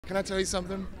Can I tell you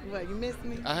something? What, you missed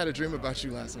me? I had a dream about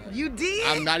you last night. You did?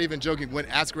 I'm not even joking.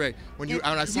 Ask Ray. When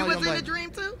I saw you, was I'm in like, a dream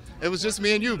too? It was just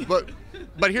me and you. But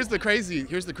here's the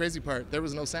crazy part. There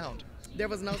was no sound. There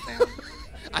was no sound?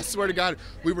 I swear to God,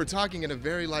 we were talking in a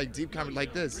very deep conversation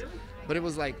like this, but it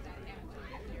was like.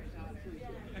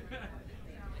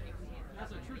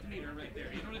 That's a truth meter right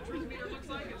there. You know what a truth meter looks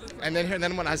like? And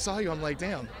then when I saw you, I'm like,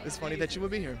 damn, it's funny that you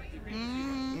would be here.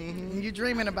 You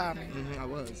dreaming about me? I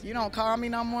was. You don't call me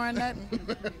no more or nothing?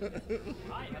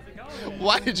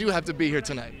 Why did you have to be here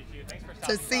tonight?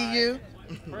 To see you,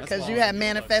 because you had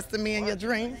manifested me in your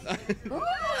dreams. Ooh,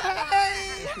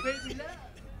 hey.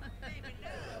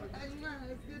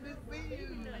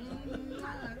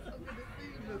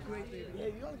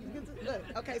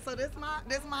 Okay, so this my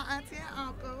auntie and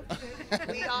uncle.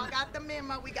 We all got the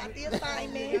memo. We got the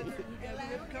assignment.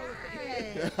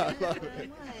 Hey. I love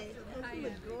it. You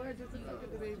look gorgeous.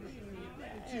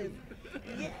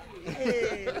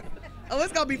 Yes. Oh,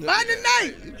 it's gonna be fun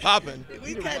tonight. Poppin'.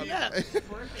 We cutting up.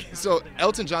 So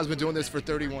Elton John's been doing this for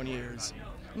 31 years.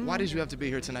 Why did you have to be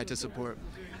here tonight to support?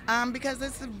 Because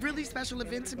it's a really special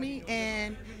event to me,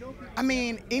 and I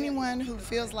mean, anyone who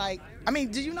feels like,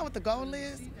 do you know what the goal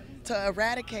is? To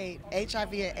eradicate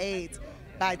HIV and AIDS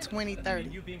by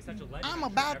 2030. I'm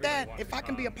about that. If I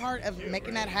can be a part of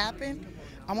making that happen,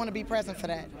 I want to be present for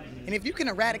that. And if you can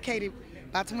eradicate it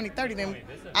by 2030, then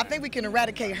I think we can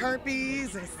eradicate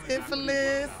herpes and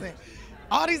syphilis and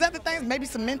all these other things, maybe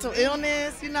some mental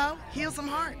illness, heal some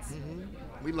hearts.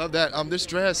 We love that. This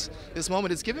dress, this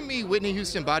moment, it's giving me Whitney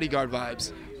Houston Bodyguard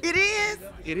vibes. It is?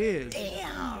 It is.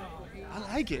 Damn. I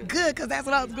like it. Good, because that's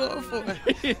what I was going for.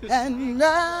 And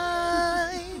now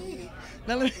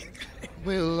let me...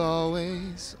 We'll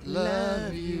always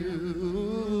love you.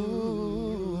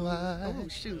 Oh,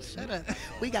 shoot, shut up.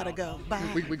 We got to go. Bye.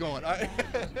 We going. All right.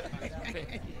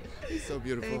 So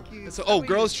beautiful. Thank you. So,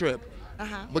 girls trip.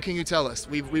 Uh-huh. What can you tell us?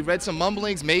 We've read some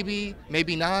mumblings, maybe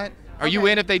not. Are you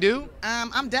in if they do?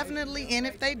 I'm definitely in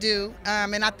if they do,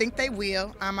 and I think they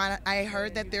will. I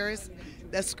heard that there is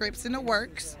the scripts in the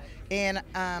works, and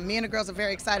me and the girls are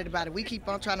very excited about it. We keep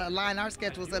on trying to align our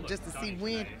schedules up just to see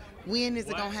when is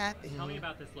it going to happen. Tell me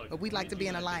about this look. But we'd like to be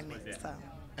in alignment. So.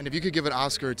 And if you could give an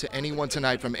Oscar to anyone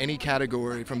tonight from any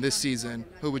category from this season,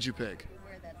 who would you pick?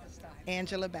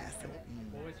 Angela Bassett.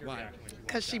 Why?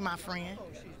 Because she's my friend.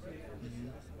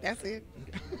 That's it.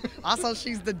 Also,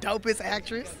 she's the dopest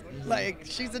actress. Like,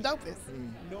 she's the dopest.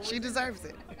 She deserves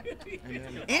it.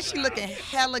 And she looking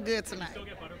hella good tonight.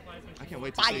 I can't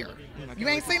wait to Fire. see her. You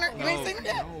ain't seen her? You ain't seen her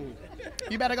yet? No.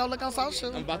 You better go look on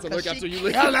social. I'm about to look after you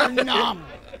leave.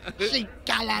 She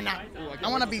killing up. I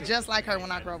want to be just like her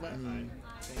when I grow up.